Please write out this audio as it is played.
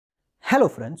Hello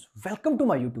friends, welcome to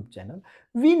my YouTube channel.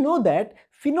 We know that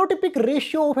phenotypic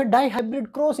ratio of a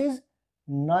dihybrid cross is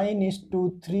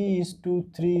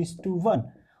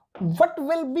 9:3:3:1. What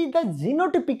will be the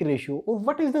genotypic ratio, or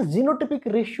what is the genotypic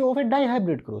ratio of a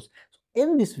dihybrid cross?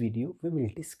 In this video, we will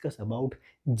discuss about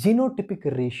genotypic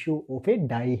ratio of a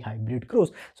dihybrid cross.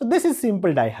 So this is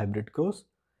simple dihybrid cross,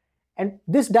 and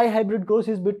this dihybrid cross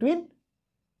is between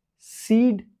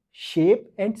seed shape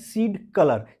and seed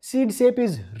color. Seed shape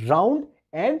is round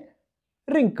and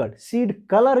wrinkled. Seed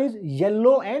color is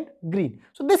yellow and green.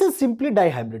 So this is simply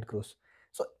dihybrid cross.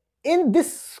 So in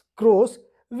this cross,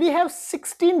 we have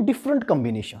 16 different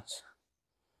combinations.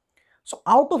 So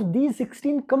out of these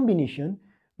 16 combinations,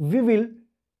 we will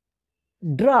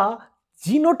draw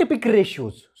genotypic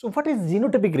ratios. So what is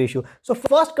genotypic ratio? So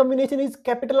first combination is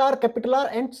capital R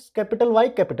and capital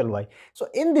Y. So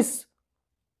in this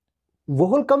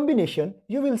whole combination,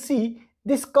 you will see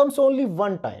this comes only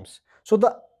one times. So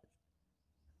the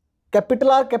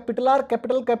capital R,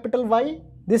 capital Y,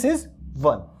 this is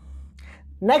 1.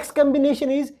 Next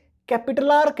combination is capital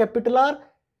R, capital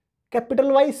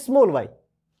Y, small y.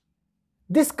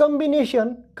 This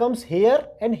combination comes here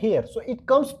and here. So it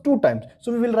comes 2 times.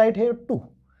 So we will write here 2.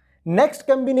 Next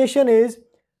combination is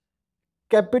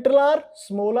capital R,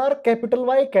 small r, capital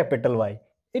Y.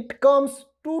 It comes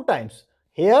 2 times.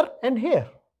 Here and here.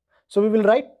 So we will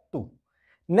write 2.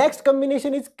 Next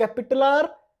combination is capital R,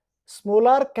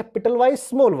 capital Y,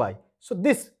 small y. So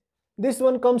this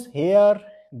one comes here,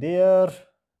 there,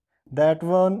 that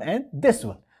one, and this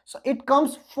one. So it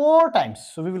comes 4 times.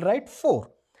 So we will write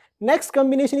 4. Next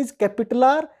combination is capital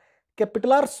R,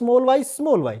 small y.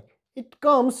 It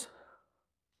comes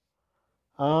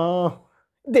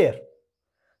there.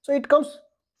 So it comes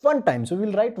 1 time. So we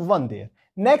will write 1 there.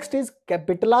 Next is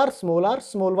capital R, small y.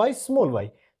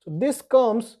 So this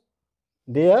comes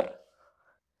there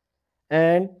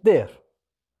and there.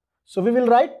 So we will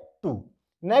write 2.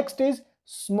 Next is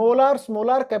small r,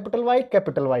 capital Y.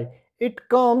 It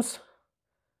comes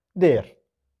there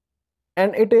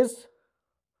and it is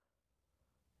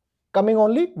coming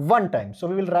only 1 time. So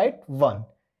we will write 1.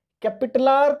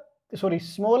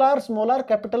 Small r,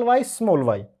 capital Y, small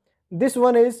y. This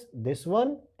one is this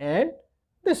one and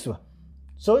this one.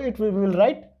 So we will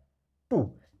write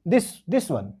 2. This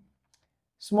one,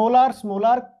 small r, small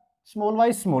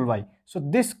y. So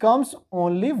this comes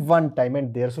only 1 time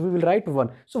and there. So we will write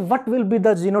 1. So what will be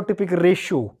the genotypic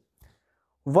ratio?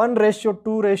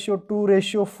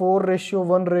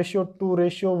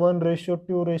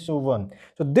 1:2:4:1:2:1:2:1.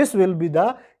 So this will be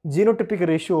the genotypic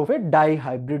ratio of a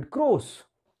dihybrid cross.